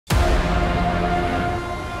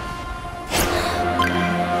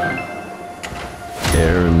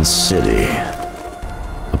Barren City.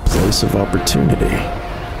 A place of opportunity.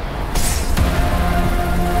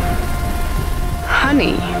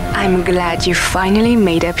 Honey, I'm glad you finally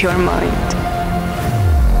made up your mind.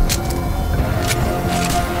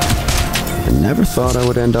 I never thought I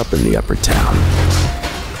would end up in the upper town.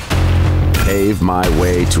 Pave my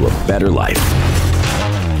way to a better life.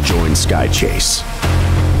 Join Sky Chase.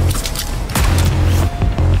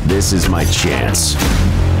 This is my chance.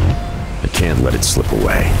 I can't let it slip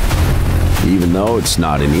away. Even though it's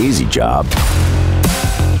not an easy job.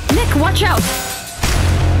 Nick, watch out!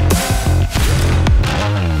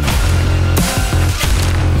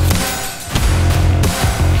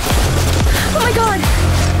 Oh my god!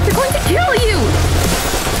 They're going to kill you!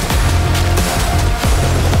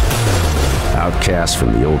 Outcasts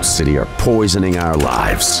from the old city are poisoning our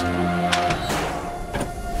lives.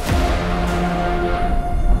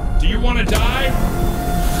 Do you want to die?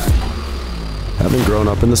 Having grown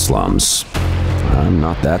up in the slums, I'm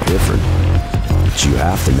not that different. But you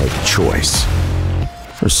have to make a choice,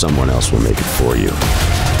 or someone else will make it for you.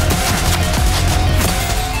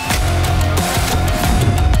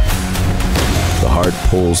 The heart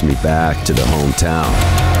pulls me back to the hometown,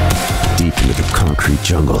 deep into the concrete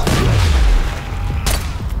jungle.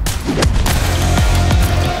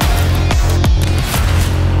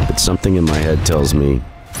 But something in my head tells me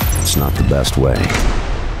it's not the best way.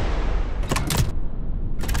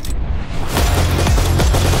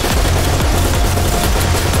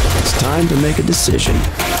 It's time to make a decision.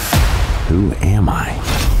 Who am I?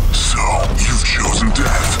 So, you've chosen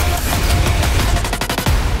death.